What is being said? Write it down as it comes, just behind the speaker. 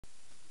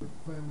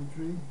Family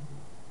tree.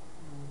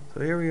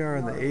 So here we are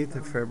on the 8th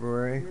of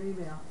February.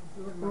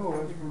 Oh,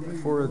 that's for me.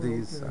 4 of Oh,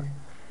 these, okay.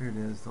 here it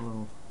is, the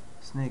little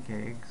snake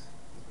eggs.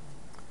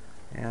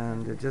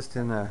 And just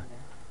in a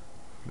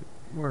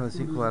more or less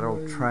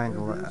equilateral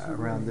triangle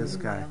around this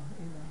guy.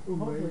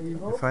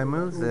 If I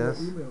move this,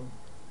 there's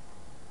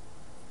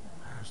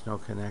no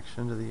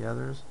connection to the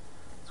others.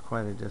 It's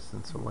quite a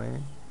distance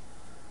away.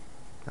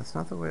 That's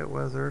not the way it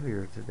was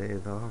earlier today,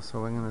 though,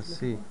 so I'm going to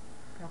see.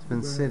 It's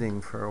been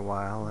sitting for a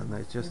while, and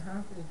it's just,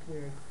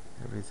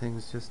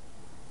 everything's just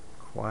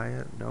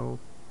quiet, no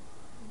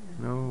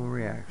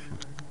reaction.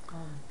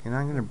 And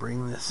I'm going to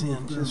bring this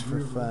in just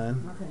for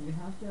fun.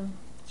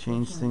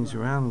 Change things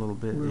around a little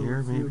bit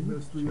here, maybe.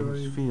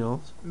 Change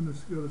fields.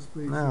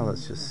 Now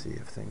let's just see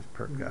if things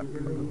perk up a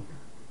little.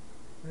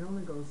 It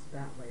only goes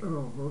that way.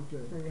 Oh,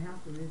 okay. So you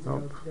have to reach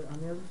on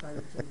the other side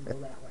of it and go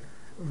that way.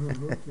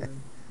 Oh, okay.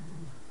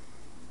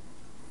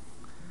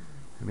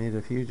 I made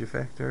a huge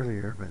effect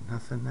earlier, but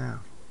nothing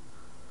now.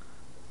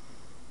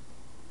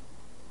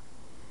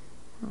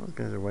 Well, those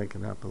guys are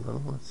waking up a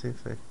little. Let's see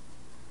if they...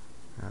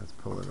 Let's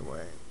pull it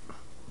away.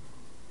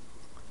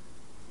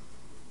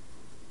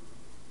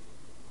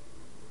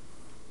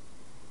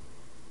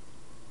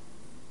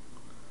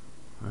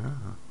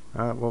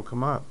 It woke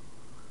them up.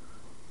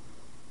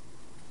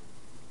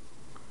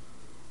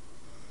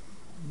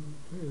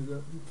 Okay, is that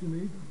what you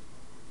need?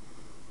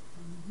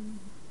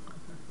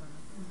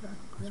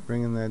 It's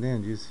bringing that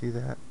in. Do you see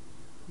that?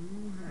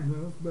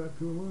 Now it's back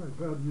to life.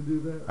 How did you do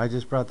that? I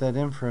just brought that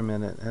in for a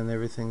minute, and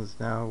everything's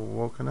now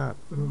woken up.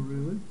 Oh,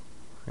 really?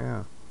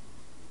 Yeah.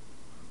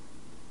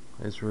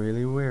 It's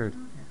really weird.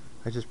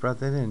 I just brought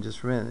that in just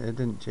for a minute. It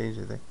didn't change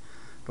anything.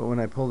 But when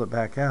I pulled it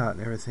back out,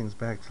 everything's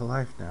back to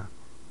life now.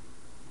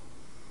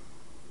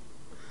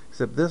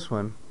 Except this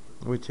one,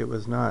 which it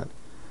was not,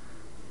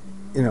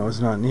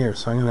 was not near.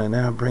 So I'm going to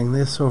now bring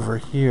this over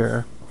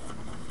here.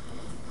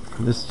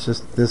 This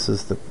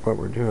is what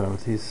we're doing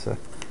with these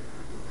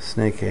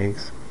snake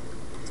eggs.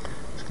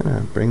 Just going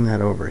to bring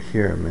that over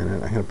here a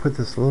minute. I'm going to put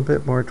this a little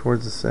bit more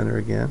towards the center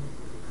again.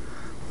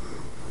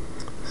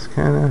 Just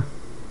kind of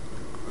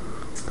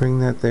bring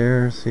that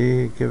there.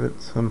 See, give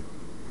it some,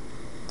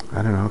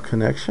 I don't know,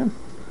 connection.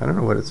 I don't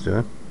know what it's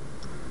doing.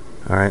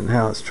 All right,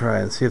 now let's try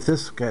and see if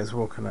this guy's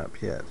woken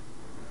up yet.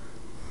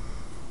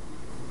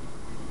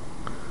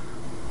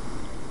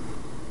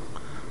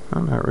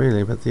 Well, not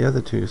really, but the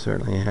other two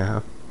certainly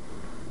have.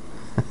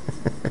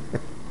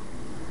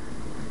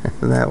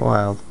 Isn't that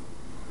wild?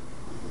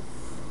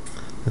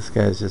 This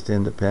guy's just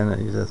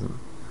independent. He doesn't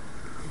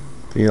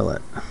feel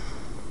it.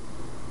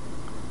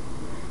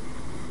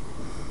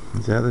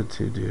 The other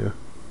two do.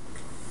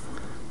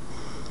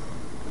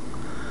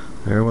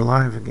 They're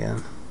alive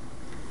again.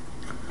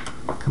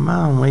 Come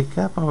on, wake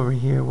up over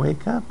here.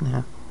 Wake up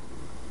now.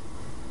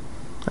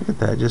 Look at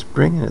that, just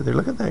bringing it there.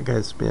 Look at that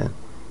guy spin.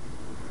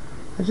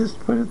 I just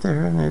put it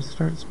there and it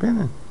started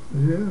spinning.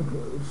 Yeah,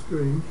 that was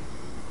strange.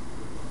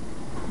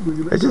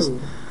 It's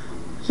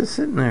just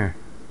sitting there.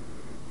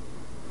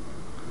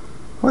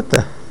 What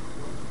the?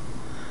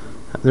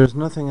 There's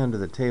nothing under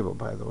the table,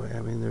 by the way.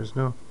 I mean, there's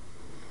no...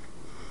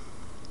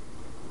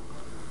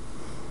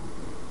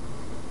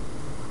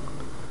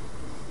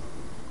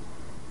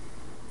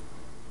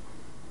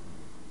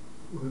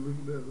 Well, look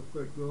at that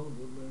affect all of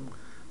them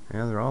now.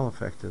 Yeah, they're all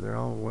affected. They're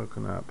all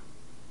woken up.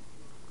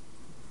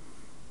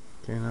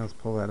 Okay, now let's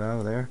pull that out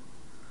of there.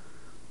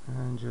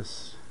 And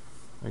just...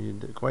 Are you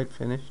quite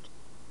finished?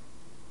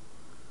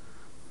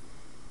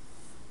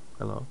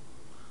 Hello?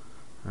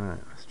 Alright,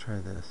 let's try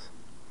this.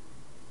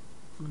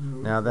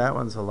 Now that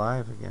one's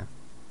alive again.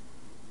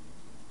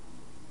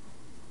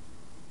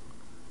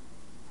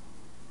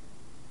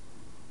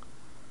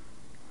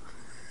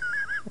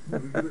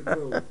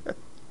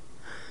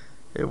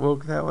 It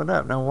woke that one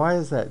up. Now why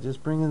is that?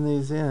 Just bringing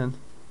these in.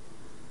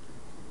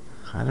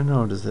 I don't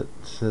know. Does it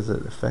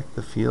affect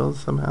the field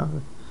somehow?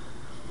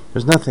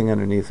 There's nothing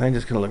underneath. I'm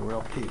just gonna look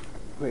real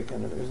quick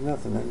under. There's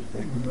nothing underneath.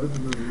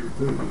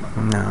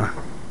 No.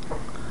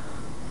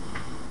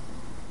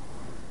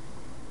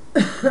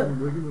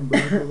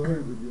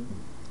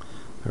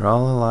 They're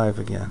all alive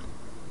again.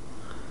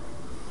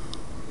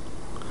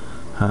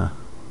 Huh.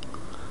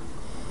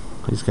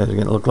 These guys are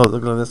getting look. Look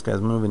at this guy's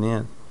moving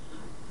in.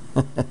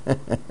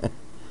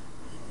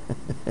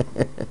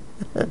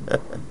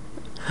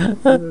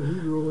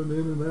 He's rolling in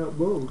and out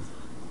both.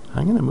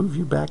 I'm gonna move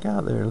you back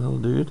out there, little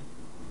dude.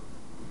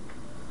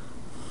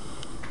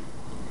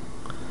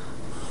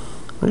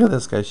 Look at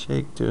this guy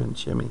shake too and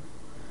shimmy.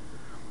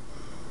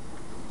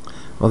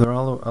 Well, they're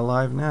all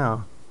alive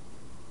now.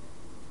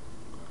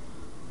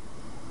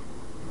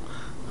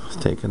 Let's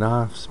take it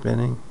off,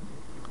 spinning.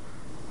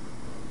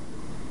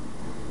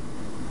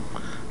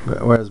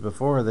 But whereas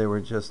before they were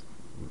just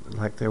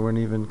like they weren't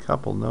even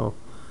coupled, no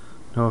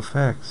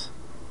effects.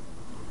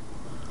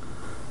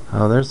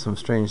 Oh, there's some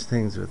strange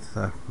things with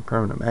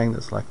permanent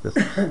magnets like this.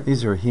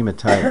 These are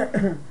hematite.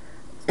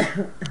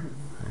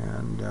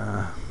 And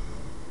alright,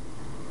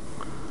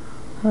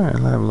 I'll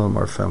have a little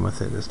more fun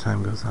with it as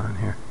time goes on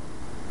here.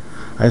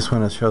 I just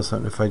want to show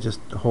something. If I just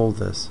hold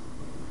this.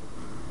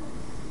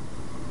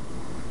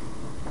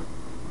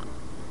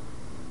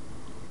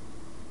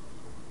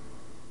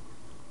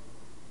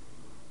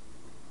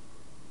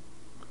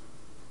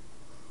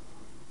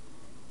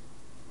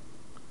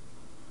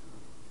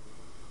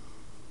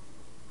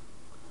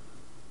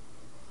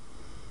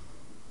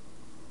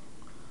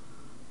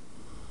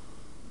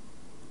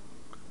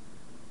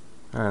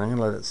 Alright, I'm going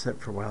to let it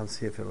sit for a while and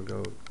see if it'll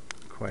go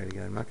quiet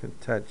again. I'm not going to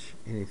touch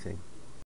anything.